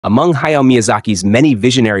Among Hayao Miyazaki's many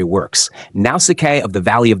visionary works, Nausicaa of the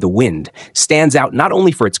Valley of the Wind stands out not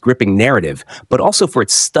only for its gripping narrative, but also for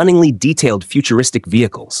its stunningly detailed futuristic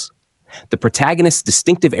vehicles. The protagonist's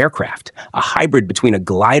distinctive aircraft, a hybrid between a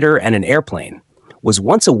glider and an airplane, was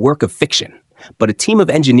once a work of fiction, but a team of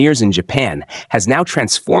engineers in Japan has now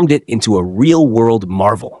transformed it into a real-world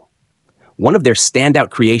marvel. One of their standout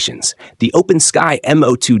creations, the Open Sky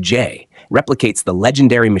MO2J, replicates the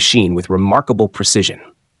legendary machine with remarkable precision.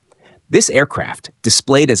 This aircraft,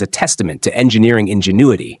 displayed as a testament to engineering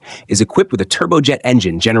ingenuity, is equipped with a turbojet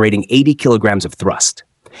engine generating 80 kilograms of thrust.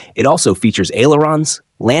 It also features ailerons,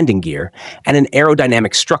 landing gear, and an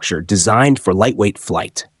aerodynamic structure designed for lightweight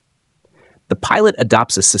flight. The pilot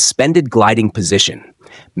adopts a suspended gliding position,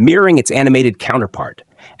 mirroring its animated counterpart,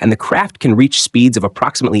 and the craft can reach speeds of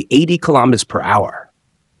approximately 80 kilometers per hour.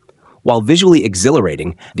 While visually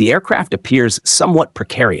exhilarating, the aircraft appears somewhat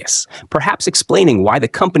precarious, perhaps explaining why the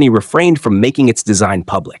company refrained from making its design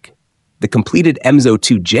public. The completed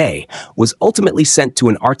MZO-2J was ultimately sent to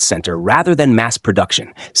an arts center rather than mass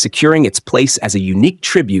production, securing its place as a unique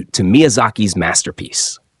tribute to Miyazaki's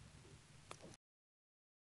masterpiece.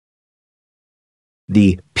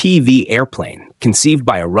 The PV airplane, conceived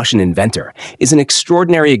by a Russian inventor, is an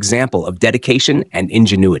extraordinary example of dedication and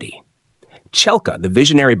ingenuity. Chelka, the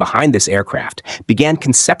visionary behind this aircraft, began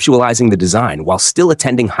conceptualizing the design while still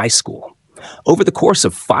attending high school. Over the course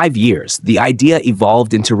of 5 years, the idea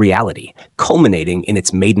evolved into reality, culminating in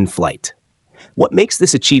its maiden flight. What makes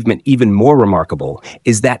this achievement even more remarkable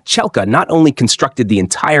is that Chelka not only constructed the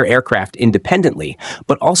entire aircraft independently,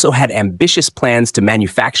 but also had ambitious plans to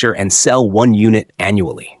manufacture and sell one unit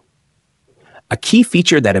annually. A key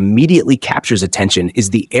feature that immediately captures attention is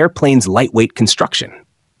the airplane's lightweight construction.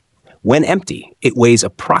 When empty, it weighs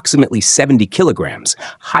approximately 70 kilograms,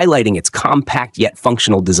 highlighting its compact yet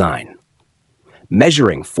functional design.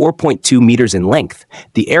 Measuring 4.2 meters in length,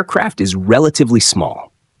 the aircraft is relatively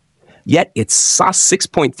small. Yet its SAS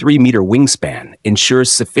 6.3-meter wingspan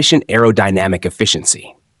ensures sufficient aerodynamic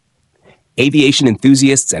efficiency. Aviation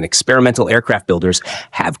enthusiasts and experimental aircraft builders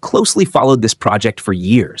have closely followed this project for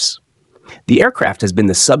years. The aircraft has been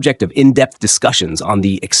the subject of in-depth discussions on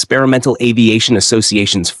the Experimental Aviation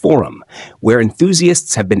Association's forum, where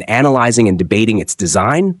enthusiasts have been analyzing and debating its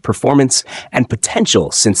design, performance, and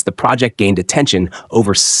potential since the project gained attention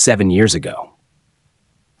over 7 years ago.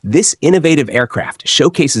 This innovative aircraft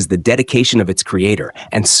showcases the dedication of its creator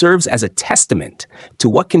and serves as a testament to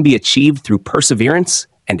what can be achieved through perseverance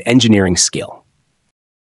and engineering skill.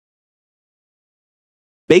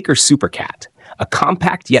 Baker Supercat, a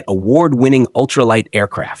compact yet award-winning ultralight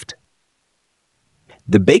aircraft.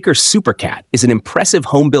 The Baker Supercat is an impressive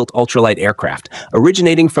home-built ultralight aircraft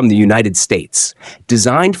originating from the United States,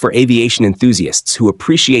 designed for aviation enthusiasts who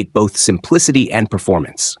appreciate both simplicity and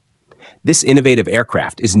performance. This innovative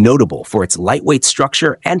aircraft is notable for its lightweight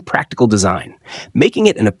structure and practical design, making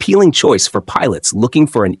it an appealing choice for pilots looking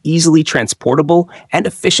for an easily transportable and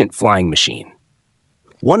efficient flying machine.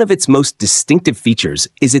 One of its most distinctive features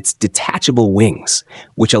is its detachable wings,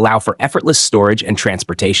 which allow for effortless storage and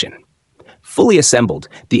transportation. Fully assembled,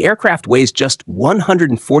 the aircraft weighs just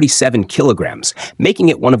 147 kilograms, making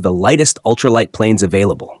it one of the lightest ultralight planes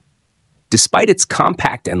available. Despite its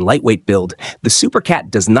compact and lightweight build, the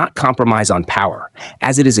Supercat does not compromise on power,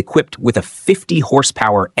 as it is equipped with a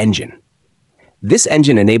 50-horsepower engine. This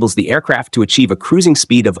engine enables the aircraft to achieve a cruising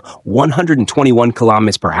speed of 121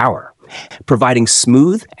 kilometers per hour, providing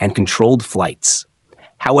smooth and controlled flights.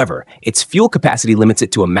 However, its fuel capacity limits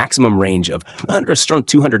it to a maximum range of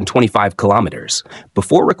 225 kilometers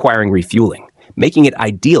before requiring refueling, making it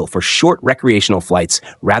ideal for short recreational flights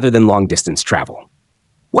rather than long-distance travel.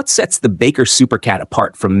 What sets the Baker Supercat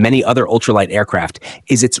apart from many other ultralight aircraft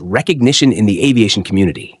is its recognition in the aviation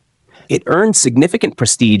community. It earned significant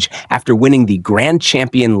prestige after winning the Grand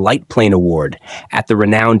Champion Light Plane Award at the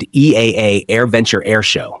renowned EAA AirVenture Air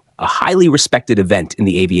Show, a highly respected event in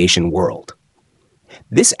the aviation world.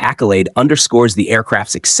 This accolade underscores the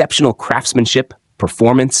aircraft's exceptional craftsmanship,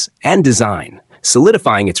 performance, and design,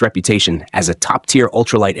 solidifying its reputation as a top-tier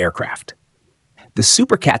ultralight aircraft. The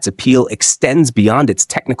Supercat's appeal extends beyond its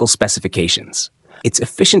technical specifications. Its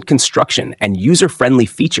efficient construction and user-friendly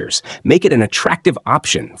features make it an attractive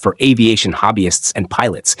option for aviation hobbyists and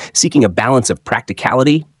pilots seeking a balance of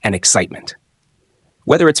practicality and excitement.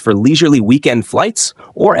 Whether it's for leisurely weekend flights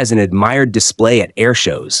or as an admired display at air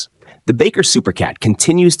shows, the Baker Supercat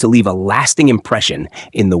continues to leave a lasting impression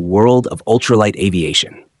in the world of ultralight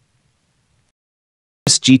aviation.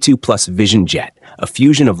 G2 Plus Vision Jet, a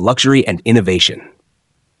fusion of luxury and innovation.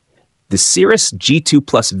 The Cirrus G2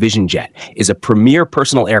 Plus Vision Jet is a premier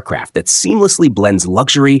personal aircraft that seamlessly blends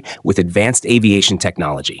luxury with advanced aviation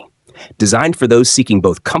technology. Designed for those seeking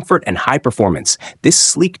both comfort and high performance, this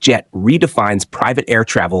sleek jet redefines private air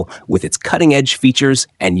travel with its cutting-edge features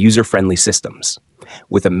and user-friendly systems.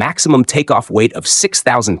 With a maximum takeoff weight of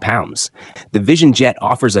 6,000 pounds, the Vision Jet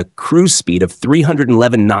offers a cruise speed of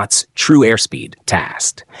 311 knots true airspeed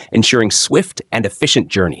 (TAST), ensuring swift and efficient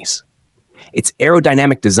journeys. Its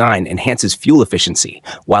aerodynamic design enhances fuel efficiency,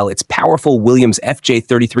 while its powerful Williams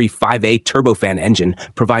FJ33-5A turbofan engine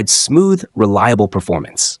provides smooth, reliable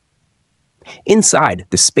performance. Inside,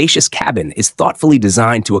 the spacious cabin is thoughtfully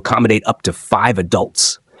designed to accommodate up to 5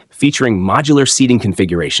 adults, featuring modular seating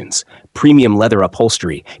configurations, premium leather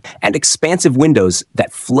upholstery, and expansive windows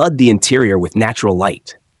that flood the interior with natural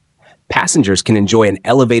light. Passengers can enjoy an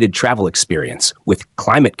elevated travel experience with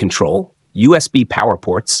climate control, USB power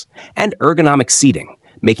ports, and ergonomic seating,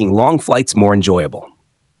 making long flights more enjoyable.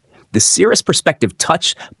 The Cirrus Perspective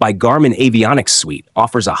Touch by Garmin Avionics suite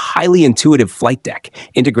offers a highly intuitive flight deck,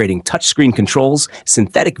 integrating touchscreen controls,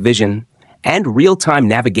 synthetic vision, and real-time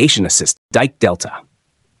navigation assist. Dyke Delta.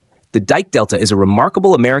 The Dyke Delta is a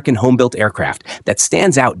remarkable American home-built aircraft that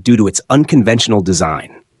stands out due to its unconventional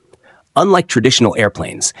design. Unlike traditional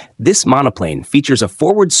airplanes, this monoplane features a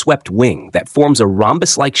forward-swept wing that forms a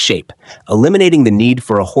rhombus-like shape, eliminating the need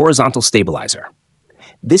for a horizontal stabilizer.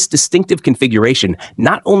 This distinctive configuration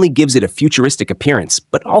not only gives it a futuristic appearance,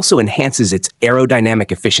 but also enhances its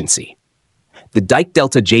aerodynamic efficiency. The Dyke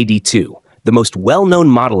Delta JD2, the most well-known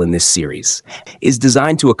model in this series, is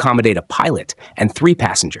designed to accommodate a pilot and 3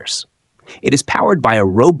 passengers. It is powered by a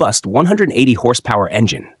robust 180-horsepower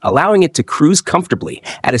engine, allowing it to cruise comfortably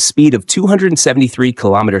at a speed of 273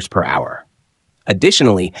 kilometers per hour.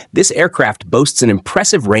 Additionally, this aircraft boasts an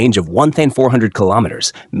impressive range of 1,400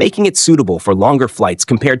 kilometers, making it suitable for longer flights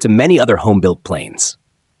compared to many other home-built planes.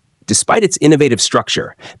 Despite its innovative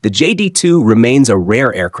structure, the JD2 remains a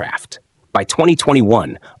rare aircraft. By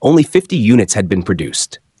 2021, only 50 units had been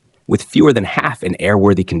produced, with fewer than half in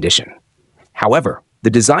airworthy condition. However, the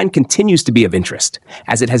design continues to be of interest,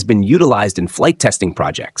 as it has been utilized in flight testing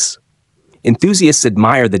projects. Enthusiasts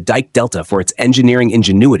admire the Dyke Delta for its engineering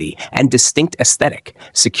ingenuity and distinct aesthetic,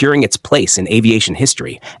 securing its place in aviation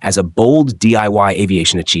history as a bold DIY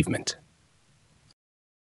aviation achievement.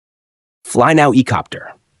 FlyNow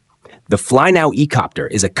eCopter. The FlyNow eCopter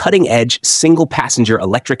is a cutting-edge, single-passenger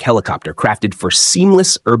electric helicopter crafted for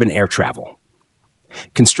seamless urban air travel.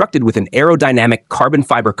 Constructed with an aerodynamic carbon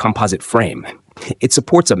fiber composite frame, it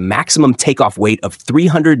supports a maximum takeoff weight of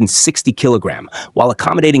 360 kilograms while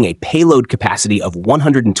accommodating a payload capacity of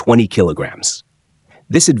 120 kilograms.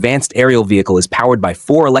 This advanced aerial vehicle is powered by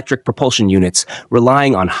 4 electric propulsion units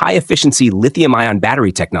relying on high-efficiency lithium-ion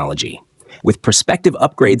battery technology, with prospective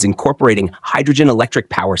upgrades incorporating hydrogen electric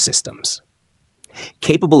power systems.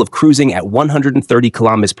 Capable of cruising at 130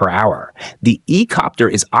 kilometers per hour, the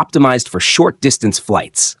eCopter is optimized for short-distance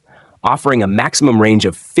flights, offering a maximum range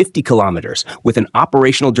of 50 kilometers with an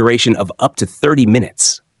operational duration of up to 30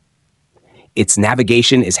 minutes. Its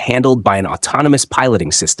navigation is handled by an autonomous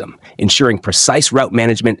piloting system, ensuring precise route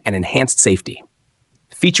management and enhanced safety.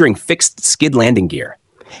 Featuring fixed skid landing gear,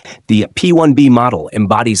 the P1B model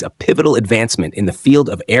embodies a pivotal advancement in the field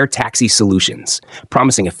of air taxi solutions,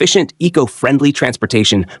 promising efficient, eco-friendly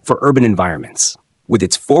transportation for urban environments. With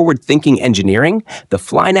its forward-thinking engineering, the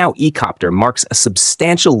FlyNow eCopter marks a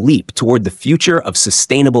substantial leap toward the future of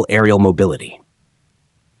sustainable aerial mobility.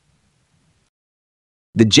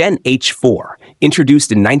 The Gen H4,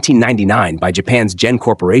 introduced in 1999 by Japan's Gen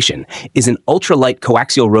Corporation, is an ultralight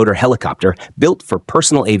coaxial rotor helicopter built for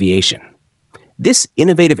personal aviation. This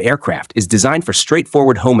innovative aircraft is designed for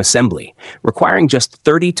straightforward home assembly, requiring just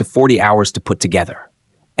 30 to 40 hours to put together.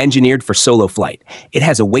 Engineered for solo flight, it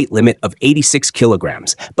has a weight limit of 86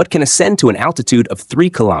 kilograms, but can ascend to an altitude of 3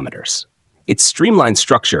 kilometers. Its streamlined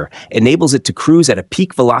structure enables it to cruise at a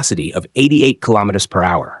peak velocity of 88 kilometers per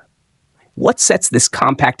hour. What sets this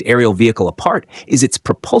compact aerial vehicle apart is its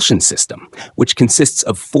propulsion system, which consists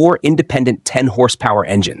of 4 independent 10-horsepower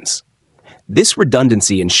engines. This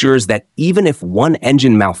redundancy ensures that even if one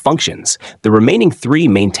engine malfunctions, the remaining 3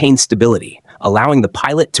 maintain stability, allowing the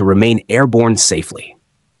pilot to remain airborne safely.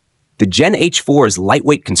 The Gen H4's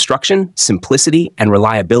lightweight construction, simplicity, and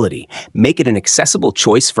reliability make it an accessible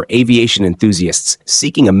choice for aviation enthusiasts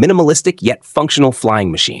seeking a minimalistic yet functional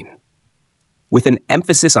flying machine. With an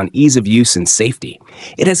emphasis on ease of use and safety,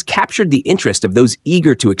 it has captured the interest of those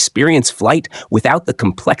eager to experience flight without the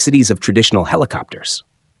complexities of traditional helicopters.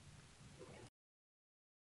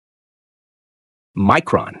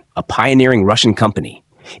 Micron, a pioneering Russian company,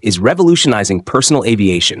 is revolutionizing personal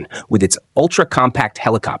aviation with its ultra-compact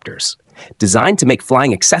helicopters, designed to make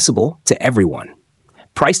flying accessible to everyone.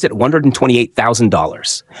 Priced at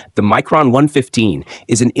 $128,000, the Micron 115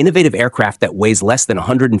 is an innovative aircraft that weighs less than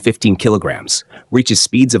 115 kilograms, reaches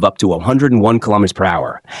speeds of up to 101 kilometers per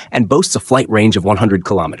hour, and boasts a flight range of 100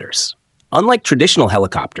 kilometers. Unlike traditional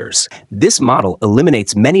helicopters, this model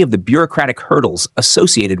eliminates many of the bureaucratic hurdles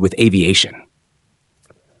associated with aviation.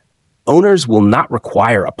 Owners will not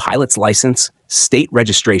require a pilot's license, state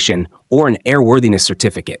registration, or an airworthiness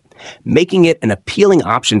certificate, making it an appealing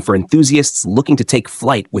option for enthusiasts looking to take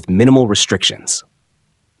flight with minimal restrictions.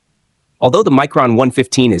 Although the Micron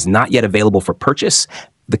 115 is not yet available for purchase,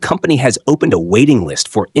 the company has opened a waiting list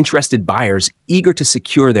for interested buyers eager to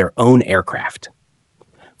secure their own aircraft.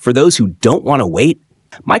 For those who don't want to wait,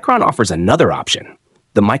 Micron offers another option,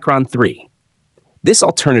 the Micron 3. This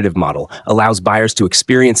alternative model allows buyers to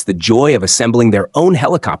experience the joy of assembling their own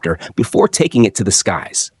helicopter before taking it to the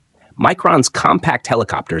skies. Micron's compact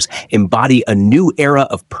helicopters embody a new era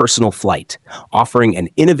of personal flight, offering an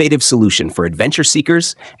innovative solution for adventure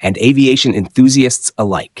seekers and aviation enthusiasts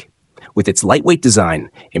alike. With its lightweight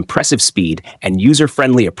design, impressive speed, and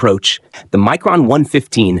user-friendly approach, the Micron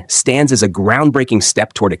 115 stands as a groundbreaking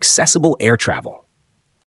step toward accessible air travel.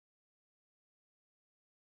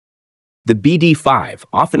 The BD-5,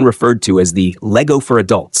 often referred to as the Lego for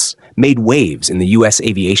adults, made waves in the U.S.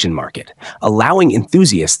 aviation market, allowing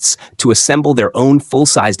enthusiasts to assemble their own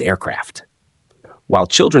full-sized aircraft. While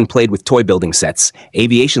children played with toy building sets,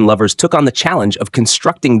 aviation lovers took on the challenge of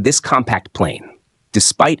constructing this compact plane.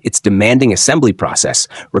 Despite its demanding assembly process,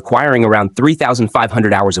 requiring around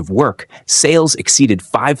 3,500 hours of work, sales exceeded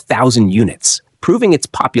 5,000 units, proving its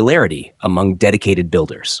popularity among dedicated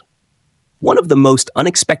builders. One of the most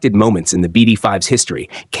unexpected moments in the BD-5's history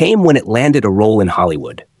came when it landed a role in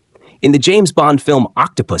Hollywood. In the James Bond film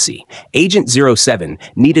Octopussy, Agent 07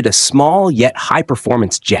 needed a small yet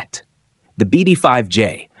high-performance jet. The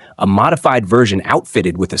BD-5J, a modified version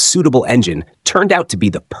outfitted with a suitable engine, turned out to be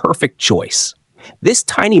the perfect choice. This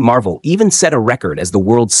tiny marvel even set a record as the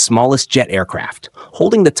world's smallest jet aircraft,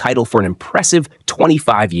 holding the title for an impressive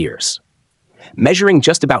 25 years. Measuring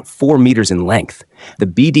just about 4 meters in length, the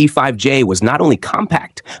BD-5J was not only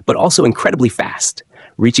compact, but also incredibly fast,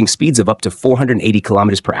 reaching speeds of up to 480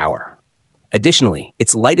 kilometers per hour. Additionally,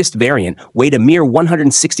 its lightest variant weighed a mere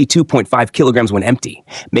 162.5 kilograms when empty,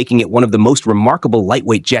 making it one of the most remarkable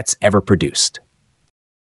lightweight jets ever produced.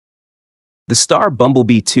 The Star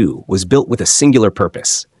Bumblebee 2 was built with a singular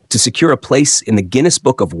purpose: to secure a place in the Guinness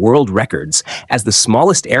Book of World Records as the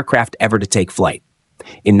smallest aircraft ever to take flight.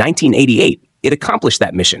 In 1988, it accomplished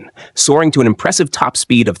that mission, soaring to an impressive top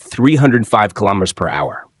speed of 305 kilometers per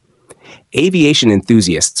hour. Aviation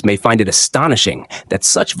enthusiasts may find it astonishing that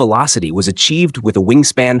such velocity was achieved with a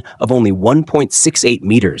wingspan of only 1.68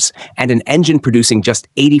 meters and an engine producing just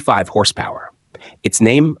 85 horsepower. Its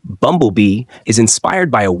name, Bumblebee, is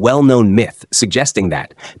inspired by a well-known myth suggesting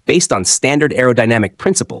that, based on standard aerodynamic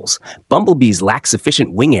principles, bumblebees lack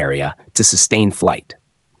sufficient wing area to sustain flight.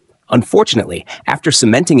 Unfortunately, after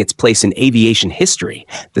cementing its place in aviation history,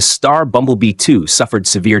 the Star Bumblebee 2 suffered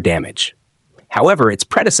severe damage. However, its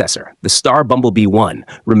predecessor, the Star Bumblebee 1,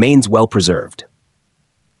 remains well preserved.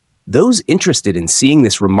 Those interested in seeing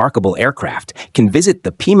this remarkable aircraft can visit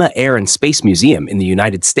the Pima Air and Space Museum in the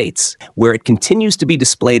United States, where it continues to be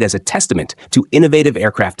displayed as a testament to innovative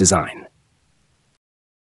aircraft design.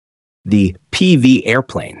 The PV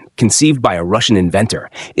airplane, conceived by a Russian inventor,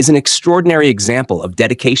 is an extraordinary example of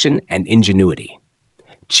dedication and ingenuity.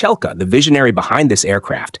 Chelka, the visionary behind this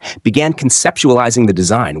aircraft, began conceptualizing the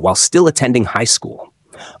design while still attending high school.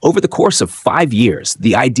 Over the course of 5 years,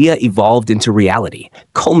 the idea evolved into reality,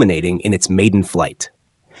 culminating in its maiden flight.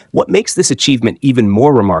 What makes this achievement even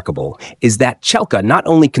more remarkable is that Chelka not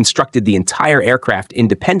only constructed the entire aircraft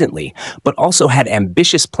independently, but also had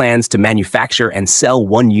ambitious plans to manufacture and sell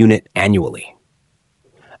 1 unit annually.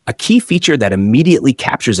 A key feature that immediately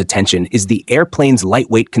captures attention is the airplane's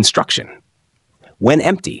lightweight construction. When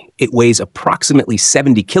empty, it weighs approximately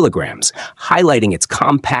 70 kilograms, highlighting its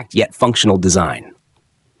compact yet functional design.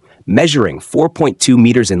 Measuring 4.2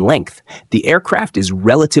 meters in length, the aircraft is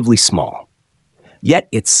relatively small. Yet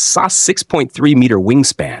its SAS 6.3-meter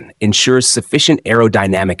wingspan ensures sufficient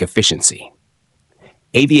aerodynamic efficiency.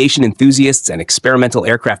 Aviation enthusiasts and experimental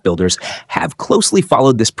aircraft builders have closely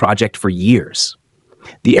followed this project for years.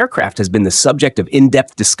 The aircraft has been the subject of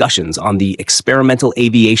in-depth discussions on the Experimental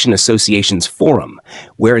Aviation Association's forum,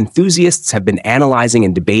 where enthusiasts have been analyzing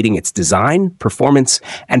and debating its design, performance,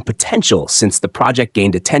 and potential since the project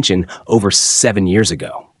gained attention over 7 years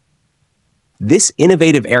ago. This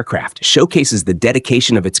innovative aircraft showcases the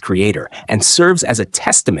dedication of its creator and serves as a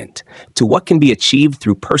testament to what can be achieved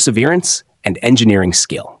through perseverance and engineering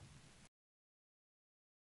skill.